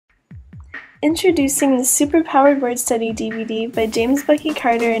Introducing the Superpowered Word Study DVD by James Bucky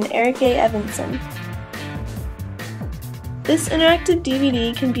Carter and Eric A. Evanson. This interactive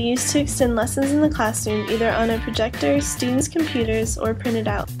DVD can be used to extend lessons in the classroom either on a projector, students' computers, or printed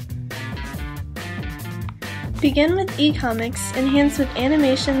out. Begin with eComics, enhanced with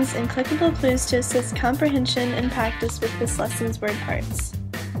animations and clickable clues to assist comprehension and practice with this lesson's word parts.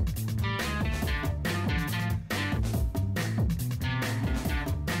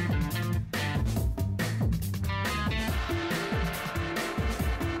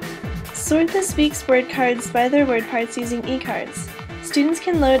 Sort this week's word cards by their word parts using eCards. Students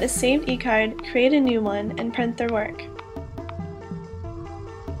can load a saved eCard, create a new one, and print their work.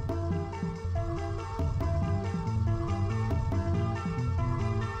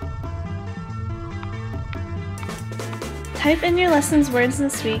 Type in your lesson's words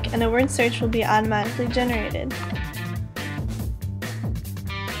this week and a word search will be automatically generated.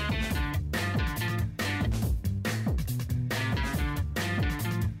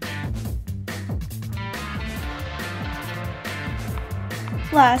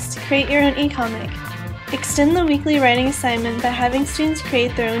 Last, create your own e-comic. Extend the weekly writing assignment by having students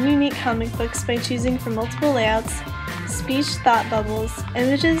create their own unique comic books by choosing from multiple layouts, speech thought bubbles,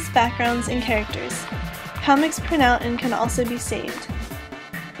 images, backgrounds, and characters. Comics print out and can also be saved.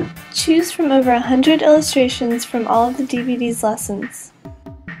 Choose from over 100 illustrations from all of the DVD's lessons.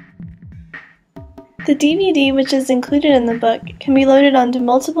 The DVD, which is included in the book, can be loaded onto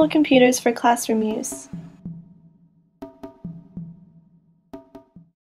multiple computers for classroom use.